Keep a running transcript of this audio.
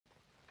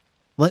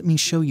Let me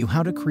show you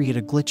how to create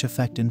a glitch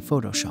effect in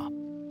Photoshop.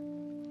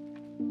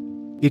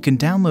 You can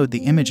download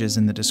the images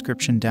in the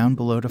description down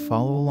below to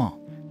follow along.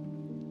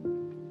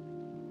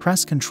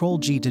 Press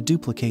Ctrl-G to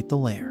duplicate the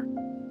layer.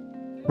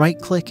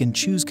 Right-click and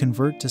choose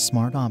Convert to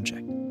Smart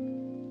Object.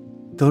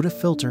 Go to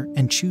Filter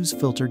and choose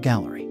Filter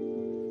Gallery.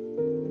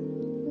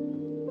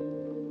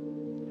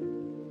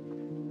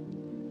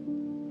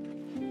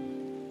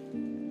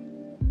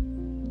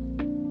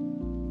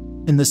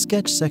 In the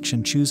Sketch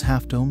section, choose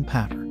Half-Dome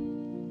Pattern.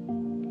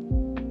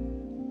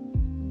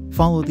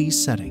 Follow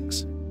these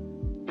settings.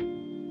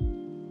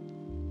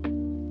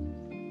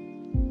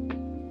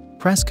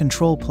 Press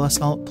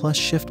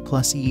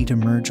Ctrl+Alt+Shift+E to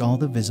merge all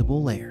the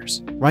visible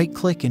layers.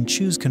 Right-click and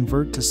choose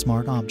Convert to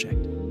Smart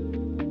Object.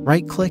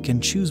 Right-click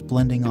and choose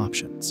Blending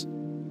Options.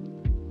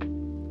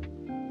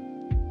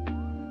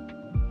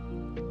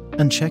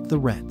 Uncheck the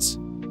reds.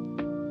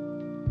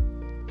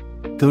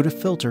 Go to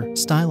Filter,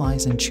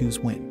 Stylize and choose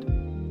Wind.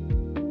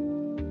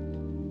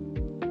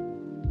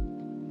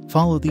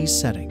 Follow these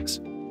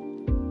settings.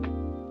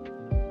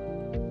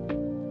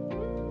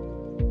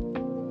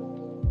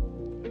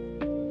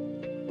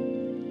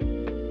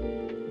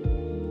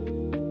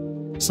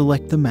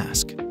 Select the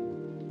mask.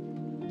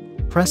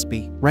 Press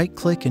B,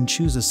 right-click and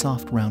choose a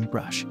soft round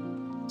brush.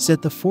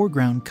 Set the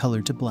foreground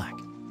color to black.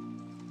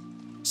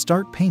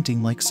 Start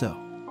painting like so.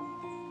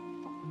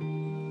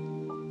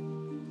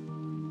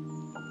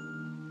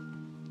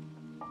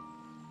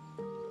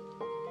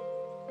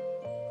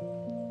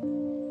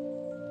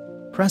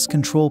 Press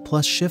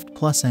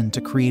Ctrl+Shift+N to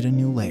create a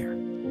new layer.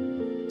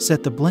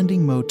 Set the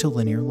blending mode to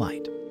linear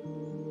light.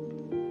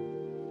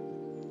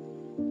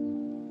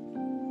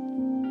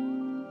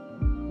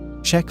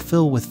 Check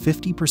Fill with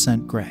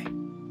 50% gray.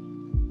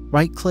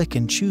 Right-click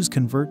and choose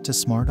Convert to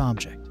Smart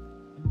Object.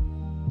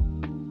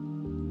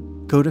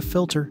 Go to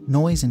Filter,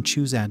 Noise and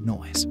choose Add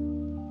Noise.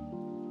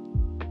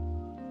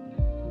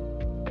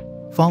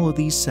 Follow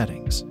these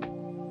settings.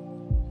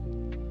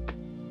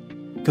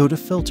 Go to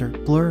Filter,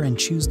 Blur and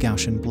choose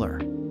Gaussian Blur.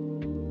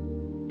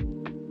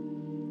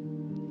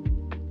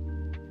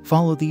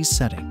 Follow these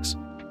settings.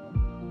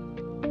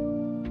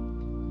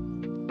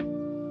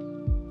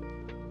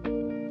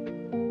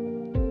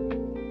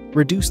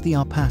 Reduce the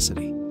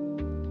opacity.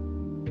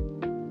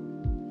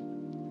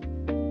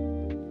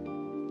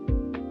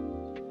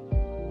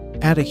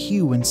 Add a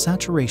hue and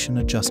saturation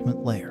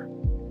adjustment layer.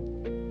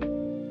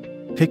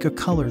 Pick a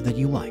color that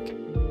you like.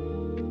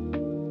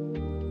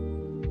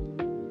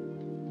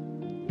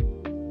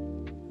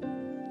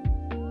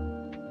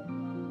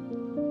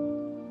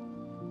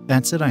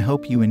 That's it. I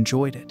hope you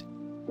enjoyed it.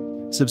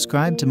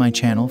 Subscribe to my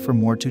channel for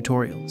more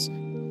tutorials.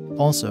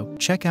 Also,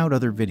 check out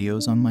other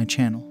videos on my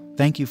channel.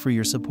 Thank you for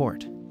your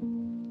support.